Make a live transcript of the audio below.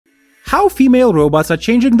How female robots are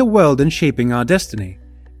changing the world and shaping our destiny.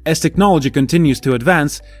 As technology continues to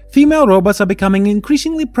advance, female robots are becoming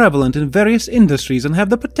increasingly prevalent in various industries and have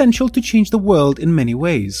the potential to change the world in many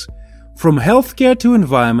ways. From healthcare to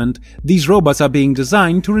environment, these robots are being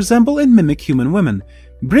designed to resemble and mimic human women,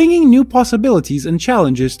 bringing new possibilities and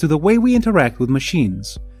challenges to the way we interact with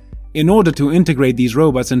machines. In order to integrate these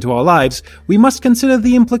robots into our lives, we must consider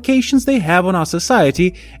the implications they have on our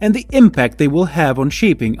society and the impact they will have on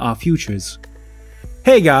shaping our futures.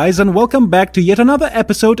 Hey guys, and welcome back to yet another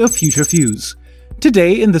episode of Future Fuse.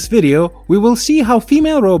 Today, in this video, we will see how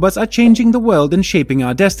female robots are changing the world and shaping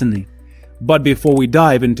our destiny. But before we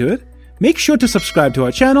dive into it, make sure to subscribe to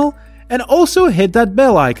our channel and also hit that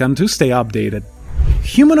bell icon to stay updated.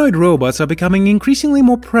 Humanoid robots are becoming increasingly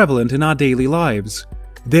more prevalent in our daily lives.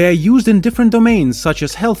 They are used in different domains such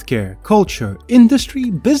as healthcare, culture,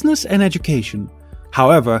 industry, business, and education.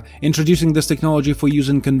 However, introducing this technology for use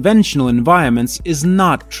in conventional environments is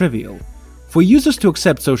not trivial. For users to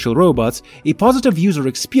accept social robots, a positive user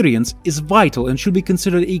experience is vital and should be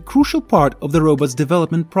considered a crucial part of the robot's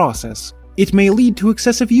development process. It may lead to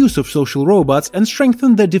excessive use of social robots and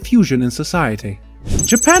strengthen their diffusion in society.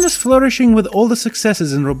 Japan is flourishing with all the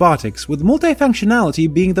successes in robotics, with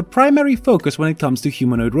multifunctionality being the primary focus when it comes to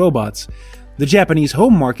humanoid robots. The Japanese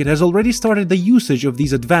home market has already started the usage of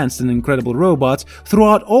these advanced and incredible robots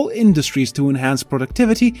throughout all industries to enhance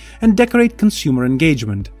productivity and decorate consumer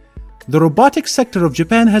engagement. The robotics sector of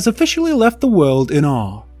Japan has officially left the world in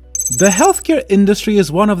awe. The healthcare industry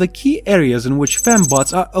is one of the key areas in which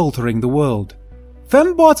fembots are altering the world.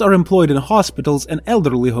 Fembots are employed in hospitals and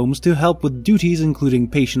elderly homes to help with duties including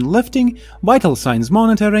patient lifting, vital signs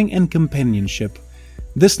monitoring, and companionship.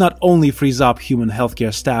 This not only frees up human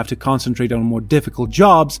healthcare staff to concentrate on more difficult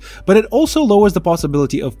jobs, but it also lowers the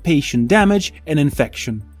possibility of patient damage and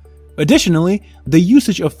infection. Additionally, the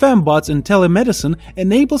usage of fembots in telemedicine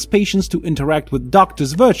enables patients to interact with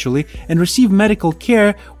doctors virtually and receive medical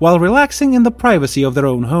care while relaxing in the privacy of their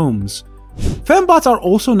own homes. Fembots are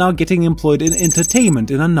also now getting employed in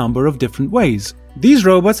entertainment in a number of different ways. These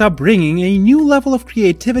robots are bringing a new level of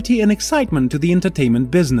creativity and excitement to the entertainment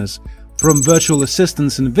business. From virtual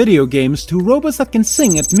assistants in video games to robots that can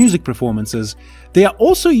sing at music performances, they are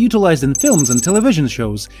also utilized in films and television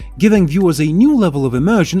shows, giving viewers a new level of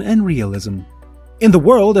immersion and realism. In the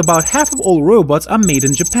world, about half of all robots are made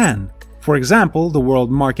in Japan. For example, the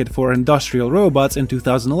world market for industrial robots in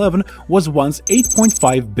 2011 was once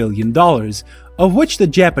 $8.5 billion, of which the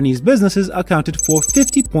Japanese businesses accounted for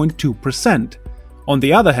 50.2%. On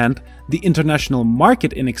the other hand, the international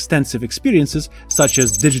market in extensive experiences, such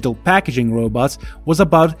as digital packaging robots, was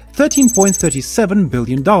about $13.37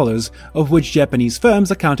 billion, of which Japanese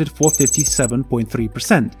firms accounted for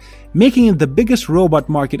 57.3%, making it the biggest robot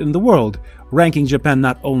market in the world, ranking Japan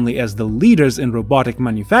not only as the leaders in robotic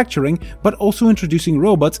manufacturing, but also introducing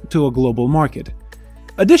robots to a global market.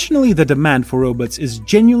 Additionally, the demand for robots is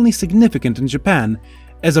genuinely significant in Japan.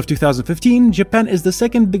 As of 2015, Japan is the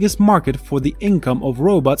second biggest market for the income of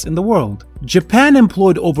robots in the world. Japan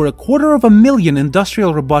employed over 250,000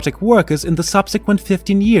 industrial robotic workers in the subsequent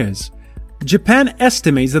 15 years. Japan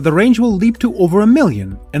estimates that the range will leap to over 1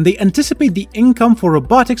 million, and they anticipate the income for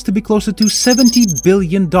robotics to be closer to $70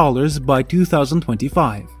 billion by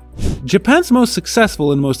 2025. Japan's most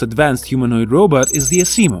successful and most advanced humanoid robot is the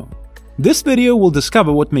Asimo. This video will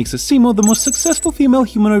discover what makes Asimo the most successful female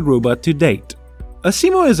humanoid robot to date.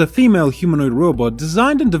 Asimo is a female humanoid robot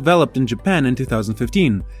designed and developed in Japan in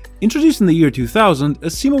 2015. Introduced in the year 2000,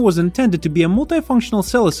 Asimo was intended to be a multifunctional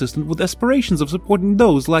cell assistant with aspirations of supporting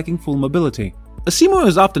those lacking full mobility. Asimo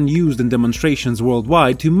is often used in demonstrations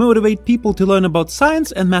worldwide to motivate people to learn about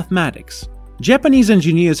science and mathematics. Japanese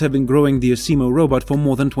engineers have been growing the Asimo robot for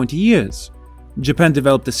more than 20 years. Japan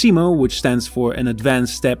developed Asimo, which stands for an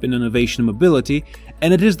advanced step in innovation and mobility,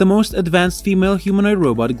 and it is the most advanced female humanoid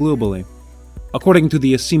robot globally. According to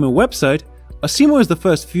the Asimo website, Asimo is the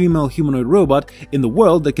first female humanoid robot in the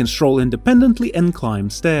world that can stroll independently and climb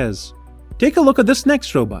stairs. Take a look at this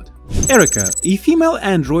next robot. Erika, a female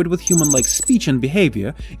android with human-like speech and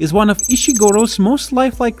behavior, is one of Ishigoro's most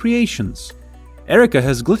lifelike creations. Erika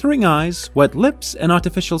has glittering eyes, wet lips, and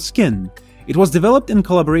artificial skin. It was developed in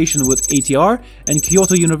collaboration with ATR and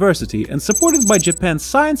Kyoto University and supported by Japan's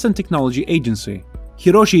Science and Technology Agency.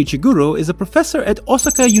 Hiroshi Ichiguro is a professor at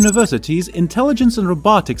Osaka University's Intelligence and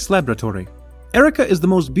Robotics Laboratory. Erika is the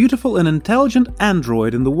most beautiful and intelligent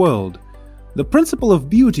android in the world. The principle of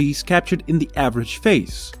beauty is captured in the average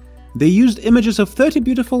face. They used images of 30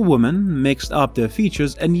 beautiful women, mixed up their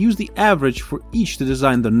features, and used the average for each to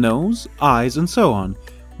design the nose, eyes, and so on,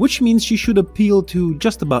 which means she should appeal to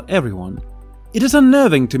just about everyone. It is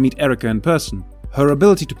unnerving to meet Erica in person. Her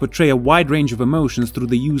ability to portray a wide range of emotions through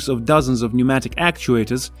the use of dozens of pneumatic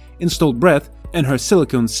actuators, installed breath, and her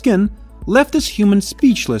silicone skin left us humans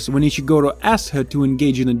speechless when Ishiguro asked her to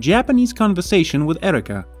engage in a Japanese conversation with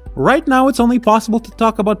Erica. Right now it's only possible to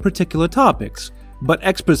talk about particular topics, but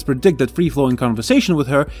experts predict that free-flowing conversation with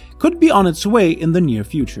her could be on its way in the near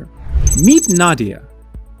future. Meet Nadia.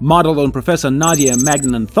 Modeled on Professor Nadia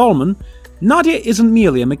Magnan-Thalmann, Nadia isn't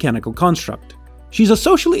merely a mechanical construct. She's a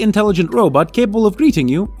socially intelligent robot capable of greeting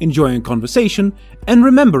you, enjoying a conversation, and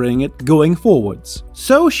remembering it going forwards.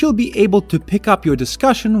 So she'll be able to pick up your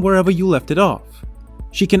discussion wherever you left it off.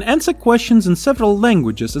 She can answer questions in several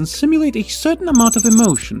languages and simulate a certain amount of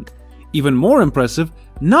emotion. Even more impressive,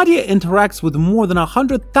 Nadia interacts with more than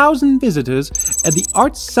 100,000 visitors at the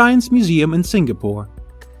Arts Science Museum in Singapore.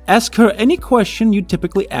 Ask her any question you'd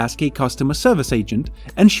typically ask a customer service agent,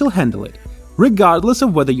 and she'll handle it, regardless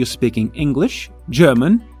of whether you're speaking English,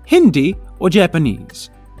 German, Hindi, or Japanese.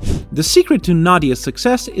 The secret to Nadia's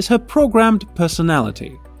success is her programmed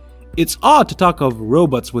personality. It's odd to talk of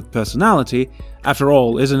robots with personality, after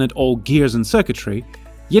all, isn't it all gears and circuitry?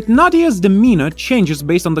 Yet Nadia's demeanor changes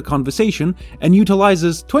based on the conversation and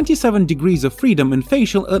utilizes 27 degrees of freedom in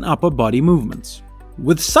facial and upper body movements.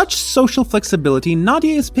 With such social flexibility,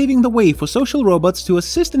 Nadia is paving the way for social robots to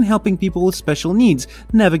assist in helping people with special needs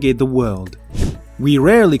navigate the world. We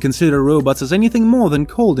rarely consider robots as anything more than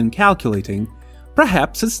cold and calculating.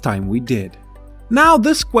 Perhaps it's time we did. Now,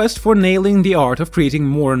 this quest for nailing the art of creating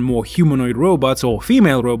more and more humanoid robots or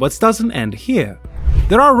female robots doesn't end here.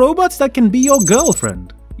 There are robots that can be your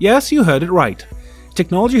girlfriend. Yes, you heard it right.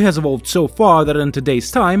 Technology has evolved so far that in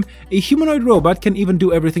today's time, a humanoid robot can even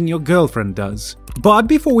do everything your girlfriend does. But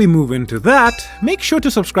before we move into that, make sure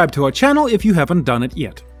to subscribe to our channel if you haven't done it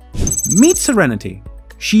yet. Meet Serenity.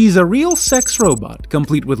 She's a real sex robot,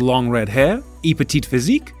 complete with long red hair, a petite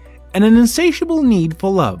physique, and an insatiable need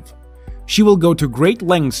for love. She will go to great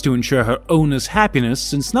lengths to ensure her owner's happiness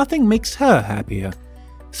since nothing makes her happier.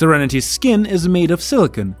 Serenity's skin is made of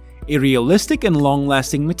silicon, a realistic and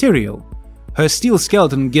long-lasting material. Her steel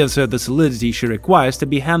skeleton gives her the solidity she requires to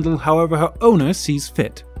be handled however her owner sees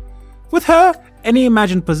fit. With her, any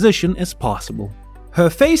imagined position is possible. Her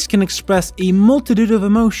face can express a multitude of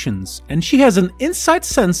emotions, and she has an insight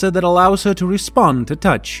sensor that allows her to respond to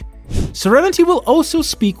touch. Serenity will also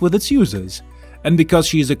speak with its users, and because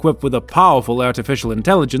she is equipped with a powerful artificial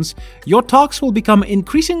intelligence, your talks will become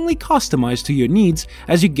increasingly customized to your needs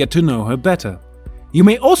as you get to know her better. You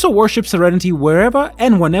may also worship Serenity wherever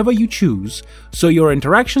and whenever you choose, so your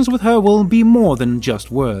interactions with her will be more than just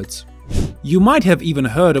words. You might have even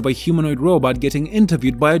heard of a humanoid robot getting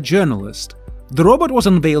interviewed by a journalist. The robot was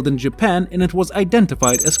unveiled in Japan and it was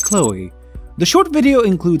identified as Chloe. The short video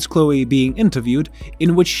includes Chloe being interviewed,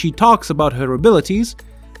 in which she talks about her abilities.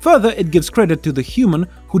 Further, it gives credit to the human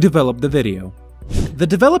who developed the video. The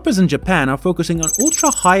developers in Japan are focusing on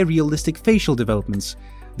ultra-high realistic facial developments.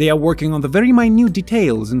 They are working on the very minute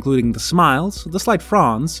details, including the smiles, the slight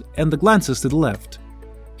frowns, and the glances to the left.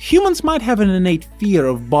 Humans might have an innate fear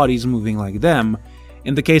of bodies moving like them.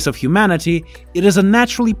 In the case of humanity, it is a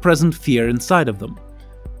naturally present fear inside of them.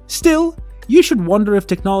 Still, you should wonder if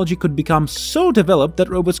technology could become so developed that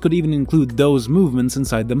robots could even include those movements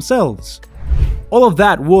inside themselves. All of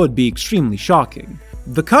that would be extremely shocking.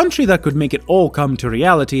 The country that could make it all come to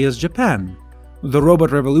reality is Japan. The robot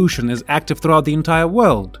revolution is active throughout the entire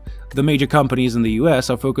world. The major companies in the US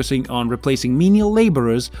are focusing on replacing menial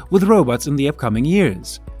laborers with robots in the upcoming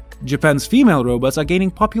years. Japan's female robots are gaining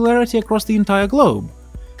popularity across the entire globe.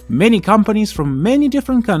 Many companies from many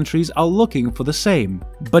different countries are looking for the same.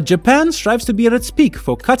 But Japan strives to be at its peak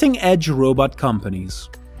for cutting-edge robot companies.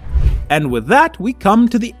 And with that, we come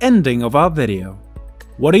to the ending of our video.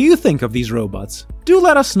 What do you think of these robots? Do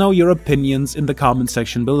let us know your opinions in the comment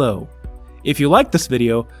section below. If you liked this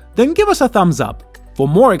video, then give us a thumbs up. For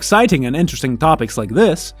more exciting and interesting topics like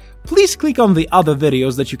this, please click on the other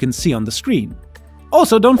videos that you can see on the screen.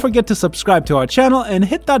 Also, don't forget to subscribe to our channel and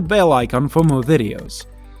hit that bell icon for more videos.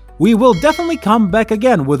 We will definitely come back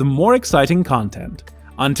again with more exciting content.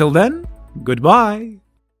 Until then, goodbye!